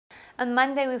On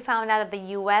Monday, we found out that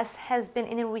the US has been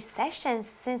in a recession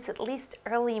since at least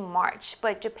early March,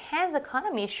 but Japan's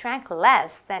economy shrank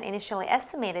less than initially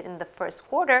estimated in the first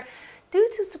quarter due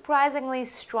to surprisingly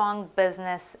strong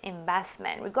business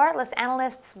investment. Regardless,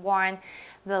 analysts warn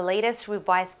the latest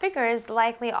revised figures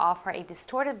likely offer a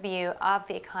distorted view of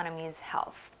the economy's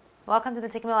health. Welcome to the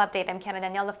Tickmill Update. I'm Kiana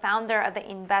Danielle, the founder of the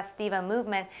Invest Diva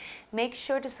movement. Make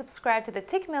sure to subscribe to the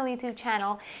Tickmill YouTube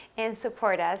channel and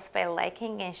support us by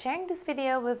liking and sharing this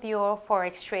video with your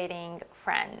forex trading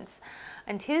friends.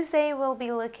 On Tuesday, we'll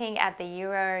be looking at the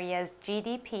euro area's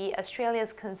GDP,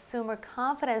 Australia's Consumer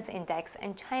Confidence Index,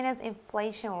 and China's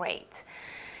inflation rate.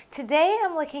 Today,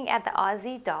 I'm looking at the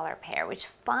Aussie dollar pair, which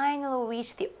finally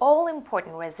reached the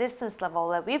all-important resistance level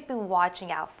that we've been watching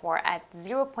out for at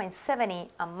 0.70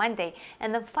 on Monday,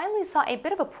 and then finally saw a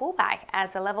bit of a pullback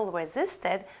as the level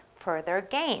resisted further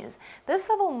gains. This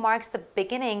level marks the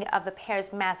beginning of the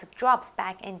pair's massive drops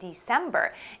back in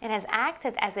December and has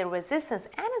acted as a resistance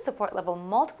and a support level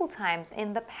multiple times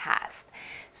in the past.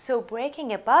 So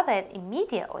breaking above it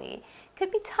immediately could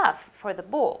be tough for the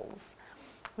bulls.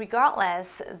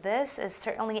 Regardless, this is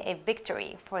certainly a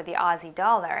victory for the Aussie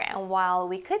dollar, and while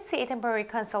we could see a temporary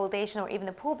consolidation or even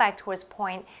a pullback towards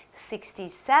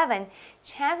 0.67,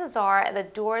 chances are the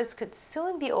doors could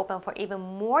soon be open for even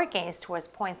more gains towards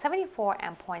 0.74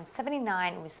 and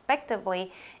 0.79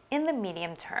 respectively in the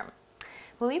medium term.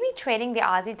 Will you be trading the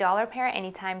Aussie dollar pair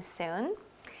anytime soon?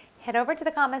 Head over to the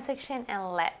comment section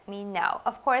and let me know.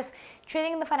 Of course,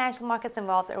 trading in the financial markets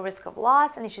involves a risk of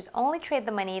loss, and you should only trade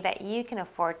the money that you can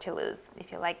afford to lose.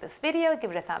 If you like this video,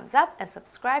 give it a thumbs up and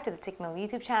subscribe to the Tickmill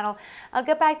YouTube channel. I'll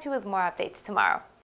get back to you with more updates tomorrow.